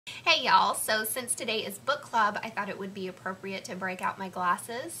Hey y'all, so since today is book club, I thought it would be appropriate to break out my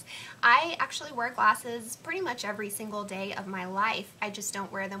glasses. I actually wear glasses pretty much every single day of my life. I just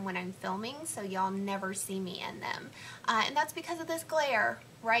don't wear them when I'm filming, so y'all never see me in them. And that's because of this glare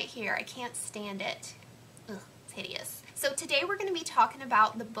right here. I can't stand it. Ugh, it's hideous. So today we're going to be talking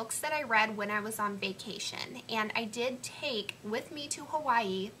about the books that I read when I was on vacation. And I did take with me to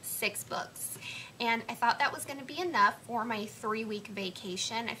Hawaii 6 books. And I thought that was going to be enough for my 3-week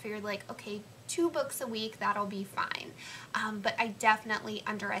vacation. I figured like, okay, 2 books a week, that'll be fine. But I definitely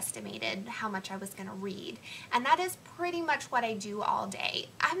underestimated how much I was going to read. And that is pretty much what I do all day.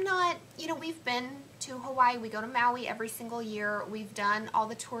 I'm not, we've been to Hawaii. We go to Maui every single year. We've done all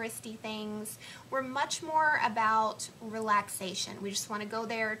the touristy things. We're much more about relaxation. We just want to go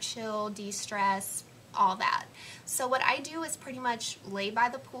there, chill, de-stress, all that. So what I do is pretty much lay by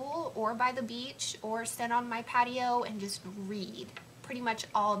the pool or by the beach or sit on my patio and just read pretty much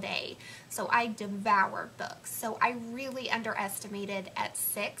all day. So I devour books. So I really underestimated at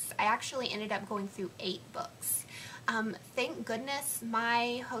 6. I actually ended up going through 8 books. Thank goodness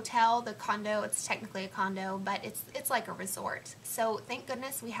my hotel, the condo, it's technically a condo, but it's like a resort. So thank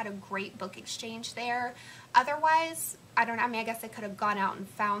goodness we had a great book exchange there. Otherwise, I don't know, I guess I could have gone out and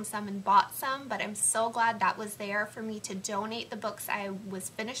found some and bought some, but I'm so glad that was there for me to donate the books I was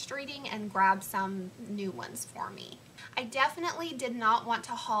finished reading and grab some new ones for me. I definitely did not want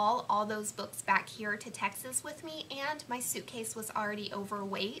to haul all those books back here to Texas with me, and my suitcase was already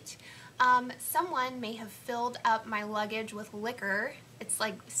overweight. Someone may have filled up my luggage with liquor. It's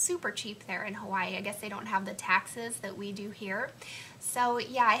like super cheap there in Hawaii. I guess they don't have the taxes that we do here. So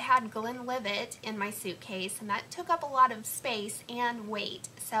yeah, I had Glenlivet in my suitcase, and that took up a lot of space and weight.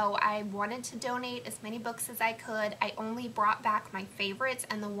 So I wanted to donate as many books as I could. I only brought back my favorites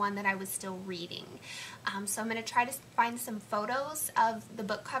and the one that I was still reading. So I'm going to try to find some photos of the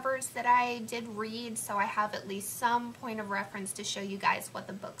book covers that I did read, so I have at least some point of reference to show you guys what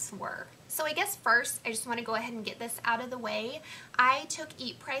the books were. So I guess first, I just want to go ahead and get this out of the way. I took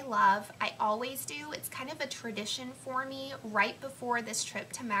Eat, Pray, Love. I always do. It's kind of a tradition for me. Right before this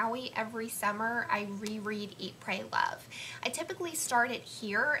trip to Maui, every summer, I reread Eat, Pray, Love. I typically start it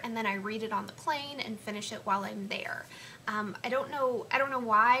here, and then I read it on the plane and finish it while I'm there. I don't know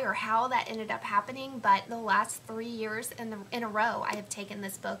why or how that ended up happening, but the last 3 years in a row, I have taken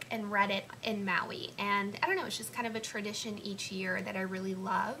this book and read it in Maui. And I don't know, it's just kind of a tradition each year that I really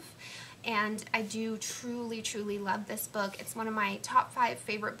love. And I do truly, truly love this book. It's one of my top 5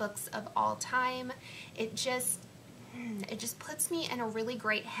 favorite books of all time. It just puts me in a really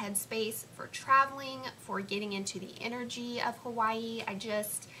great headspace for traveling, for getting into the energy of Hawaii. I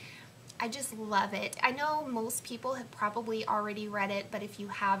just love it. I know most people have probably already read it, but if you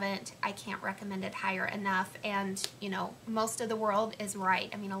haven't, I can't recommend it higher enough. And, most of the world is right.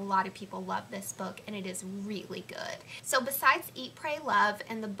 I mean, a lot of people love this book, and it is really good. So besides Eat, Pray, Love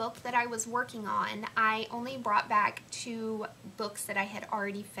and the book that I was working on, I only brought back 2 books that I had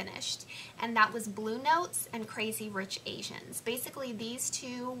already finished, and that was Blue Notes and Crazy Rich Asians. Basically, these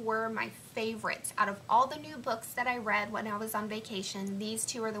 2 were my favorites. Out of all the new books that I read when I was on vacation, these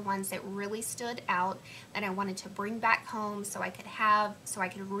 2 are the ones that really stood out that I wanted to bring back home so I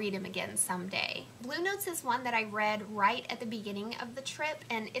could read them again someday. Blue Notes is one that I read right at the beginning of the trip,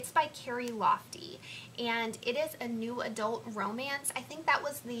 and it's by Carrie, and it is a new adult romance. I think that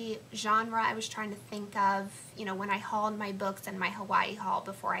was the genre I was trying to think of, when I hauled my books in my Hawaii haul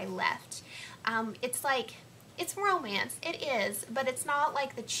before I left. It's romance, it is, but it's not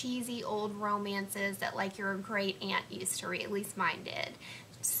like the cheesy old romances that like your great aunt used to read, at least mine did.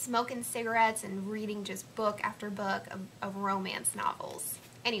 Smoking cigarettes and reading just book after book of romance novels.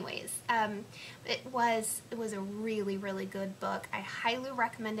 Anyways, it was a really, really good book. I highly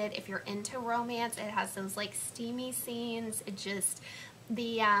recommend it if you're into romance. It has those like steamy scenes. It just,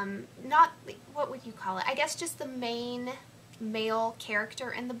 what would you call it? I guess just the main male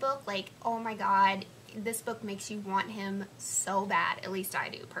character in the book, like, oh my god, this book makes you want him so bad. At least I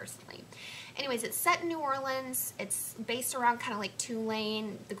do, personally. Anyways, it's set in New Orleans. It's based around kind of like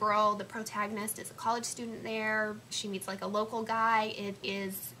Tulane. The girl, the protagonist, is a college student there. She meets like a local guy. It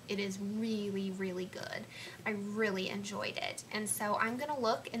is really, really good. I really enjoyed it. And so I'm going to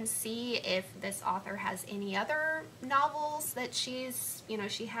look and see if this author has any other novels that she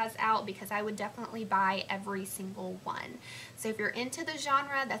has out, because I would definitely buy every single one. So if you're into the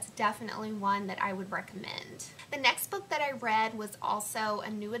genre, that's definitely one that I would recommend. The next book that I read was also a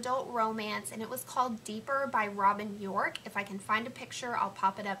new adult romance, and it was called Deeper by Robin York. If I can find a picture, I'll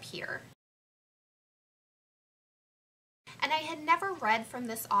pop it up here. And And I had never read from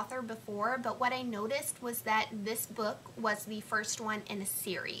this author before, but what I noticed was that this book was the first one in a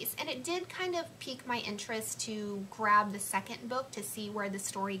series, and it did kind of pique my interest to grab the second book to see where the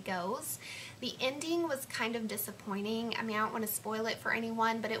story goes. The ending was kind of disappointing. I mean, I don't want to spoil it for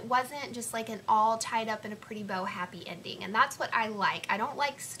anyone, but it wasn't just like an all tied up in a pretty bow happy ending, and that's what I like. I don't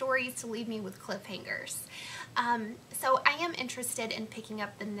like stories to leave me with cliffhangers. So I am interested in picking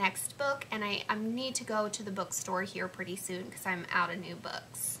up the next book, and I need to go to the bookstore here pretty soon because I'm out of new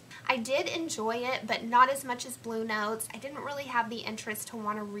books. I did enjoy it, but not as much as Blue Notes. I didn't really have the interest to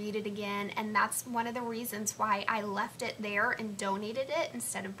want to read it again, and that's one of the reasons why I left it there and donated it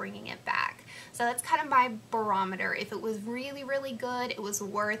instead of bringing it back. So that's kind of my barometer. If it was really, really good, it was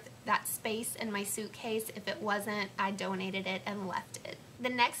worth that space in my suitcase. If it wasn't, I donated it and left it. The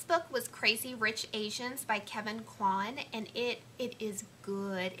next book was Crazy Rich Asians by Kwan, and it is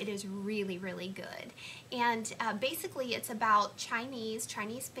good. It is really, really good. And basically it's about Chinese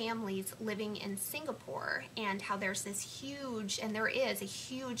families living in Singapore, and how there's this huge, and there is a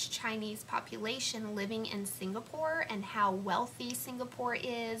huge Chinese population living in Singapore, and how wealthy Singapore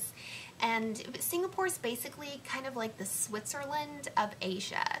is. And Singapore is basically kind of like the Switzerland of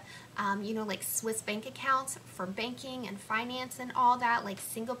Asia. You know, like Swiss bank accounts for banking and finance and all that. Like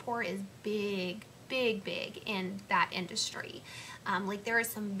Singapore is big in that industry. Like there are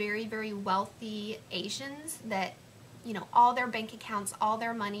some very, very wealthy Asians that, you know, all their bank accounts, all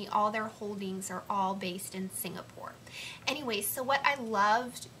their money, all their holdings are all based in Singapore. Anyway, so what I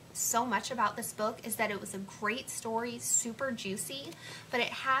loved so much about this book is that it was a great story, super juicy, but it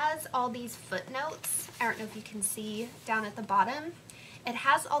has all these footnotes. I don't know if you can see down at the bottom. It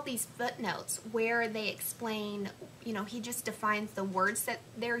has all these footnotes where they explain, you know, he just defines the words that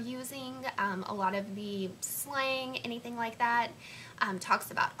they're using, a lot of the slang, anything like that.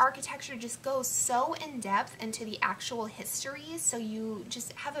 Talks about architecture, just goes so in depth into the actual history, so you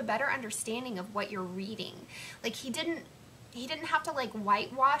just have a better understanding of what you're reading. Like he didn't have to like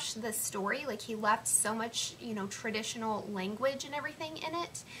whitewash the story. Like he left so much, you know, traditional language and everything in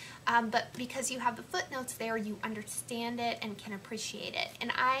it. But because you have the footnotes there, you understand it and can appreciate it.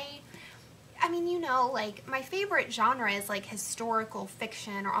 And I mean, you know, like my favorite genre is like historical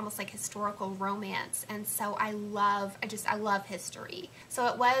fiction or almost like historical romance. And so I love history. So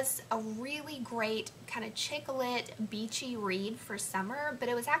it was a really great kind of chick-lit, beachy read for summer, but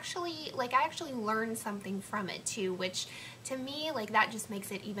it was actually, like, I actually learned something from it too, which to me, like, that just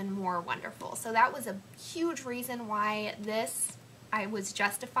makes it even more wonderful. So that was a huge reason why I was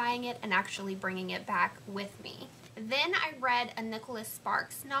justifying it and actually bringing it back with me. Then I read a Nicholas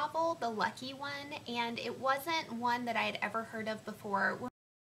Sparks novel, The Lucky One, and it wasn't one that I had ever heard of before.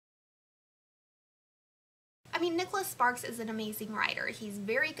 I mean, Nicholas Sparks is an amazing writer. He's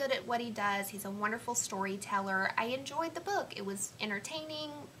very good at what he does. He's a wonderful storyteller. I enjoyed the book. It was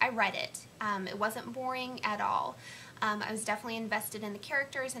entertaining. I read it. It wasn't boring at all. I was definitely invested in the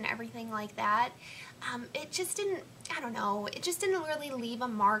characters and everything like that. It just didn't, I don't know, it just didn't really leave a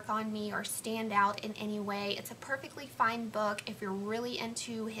mark on me or stand out in any way. It's a perfectly fine book if you're really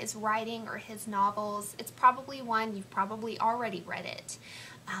into his writing or his novels. It's probably one, you've probably already read it.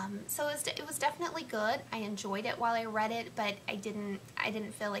 So it was definitely good. I enjoyed it while I read it, but I didn't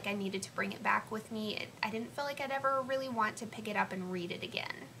feel like I needed to bring it back with me. I didn't feel like I'd ever really want to pick it up and read it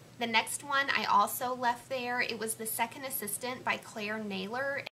again. The next one I also left there. It was The Second Assistant by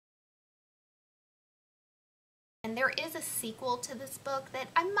Naylor. And there is a sequel to this book that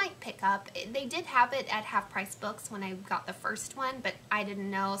I might pick up. They did have it at Half Price Books when I got the first one, but I didn't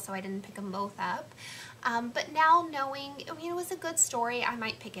know, so I didn't pick them both up. But now knowing, I mean, it was a good story, I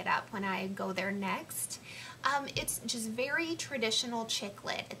might pick it up when I go there next. It's just very traditional chick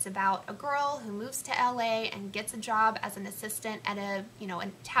lit. It's about a girl who moves to LA and gets a job as an assistant at a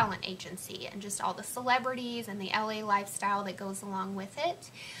talent agency, and just all the celebrities and the LA lifestyle that goes along with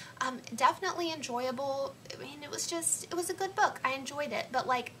it. Definitely enjoyable. I mean, it was a good book. I enjoyed it, but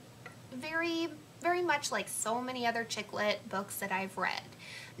like very, very much like so many other chick lit books that I've read.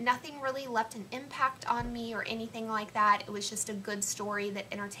 Nothing really left an impact on me or anything like that. It was just a good story that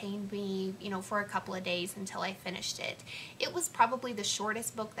entertained me, for a couple of days until I finished it. It was probably the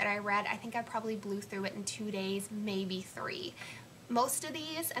shortest book that I read. I think I probably blew through it in 2 days, maybe 3. Most of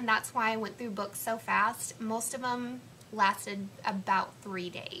these, and that's why I went through books so fast, most of them lasted about 3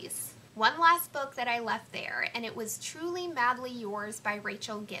 days. One last book that I left there, and it was Truly Madly Yours by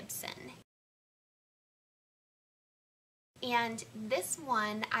Rachel Gibson. And this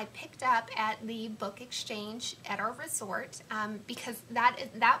one I picked up at the book exchange at our resort because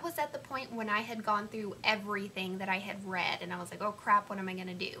that was at the point when I had gone through everything that I had read, and I was like, oh crap, what am I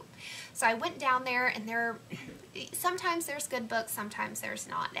gonna do? So I went down there, and sometimes there's good books, sometimes there's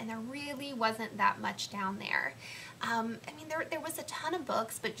not, and there really wasn't that much down there. I mean, there was a ton of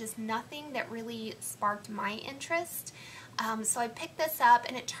books, but just nothing that really sparked my interest. So I picked this up,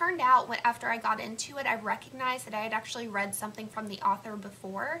 and it turned out after I got into it, I recognized that I had actually read something from the author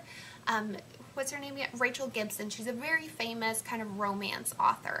before. What's her name again? Rachel Gibson. She's a very famous kind of romance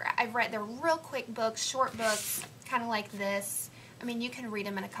author. They're real quick books, short books, kind of like this. I mean, you can read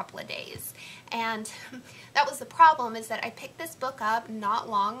them in a couple of days. And that was the problem, is that I picked this book up not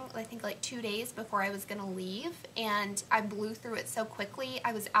long, I think like 2 days before I was going to leave, and I blew through it so quickly,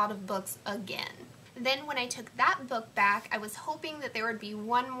 I was out of books again. Then when I took that book back, I was hoping that there would be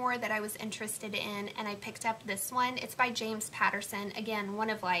one more that I was interested in, and I picked up this one. It's by James Patterson. Again, one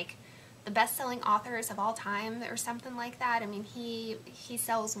of like the best-selling authors of all time or something like that. I mean, he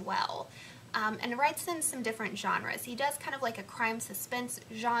sells well. And writes in some different genres. He does kind of like a crime suspense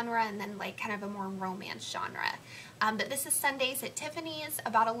genre and then like kind of a more romance genre. But this is Sundays at Tiffany's,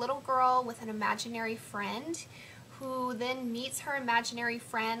 about a little girl with an imaginary friend who then meets her imaginary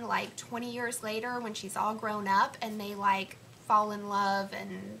friend like 20 years later when she's all grown up, and they like fall in love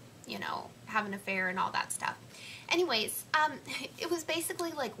and, you know, have an affair and all that stuff. Anyways, it was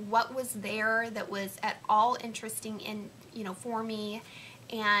basically like what was there that was at all interesting in, you know, for me.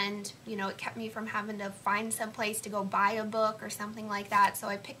 And, you know, it kept me from having to find some place to go buy a book or something like that. So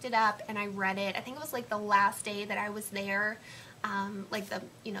I picked it up and I read it. I think it was like the last day that I was there, like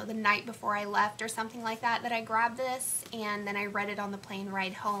the night before I left or something like that, that I grabbed this. And then I read it on the plane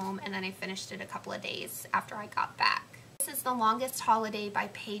ride home, and then I finished it a couple of days after I got back. This is The Longest Holiday by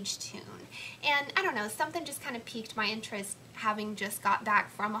Paige Toon. And I don't know, something just kind of piqued my interest having just got back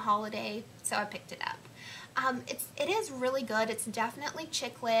from a holiday, so I picked it up. It is really good. It's definitely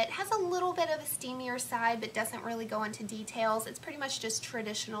chick lit. It has a little bit of a steamier side, but doesn't really go into details. It's pretty much just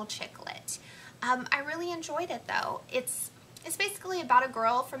traditional chick lit. I really enjoyed it though. It's basically about a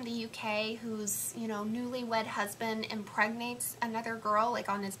girl from the UK whose, you know, newlywed husband impregnates another girl like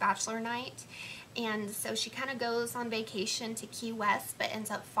on his bachelor night. And so she kind of goes on vacation to Key West, but ends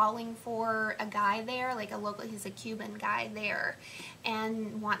up falling for a guy there, like he's a Cuban guy there,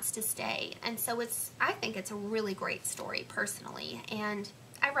 and wants to stay. And so I think it's a really great story personally, and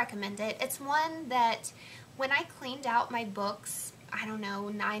I recommend it. It's one that when I cleaned out my books, I don't know,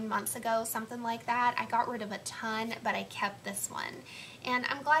 9 months ago, something like that, I got rid of a ton, but I kept this one. And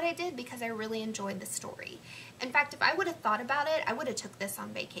I'm glad I did, because I really enjoyed the story. In fact, if I would have thought about it, I would have took this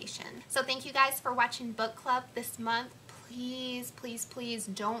on vacation. So thank you guys for watching Book Club this month. Please, please, please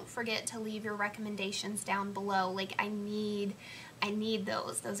don't forget to leave your recommendations down below. Like, I need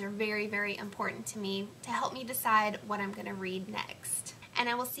those. Those are very, very important to me to help me decide what I'm going to read next. And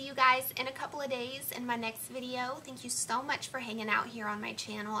I will see you guys in a couple of days in my next video. Thank you so much for hanging out here on my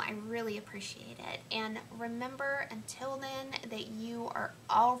channel. I really appreciate it. And remember, until then, that you are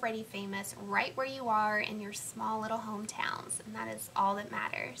already famous right where you are in your small little hometowns. And that is all that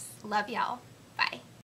matters. Love y'all. Bye.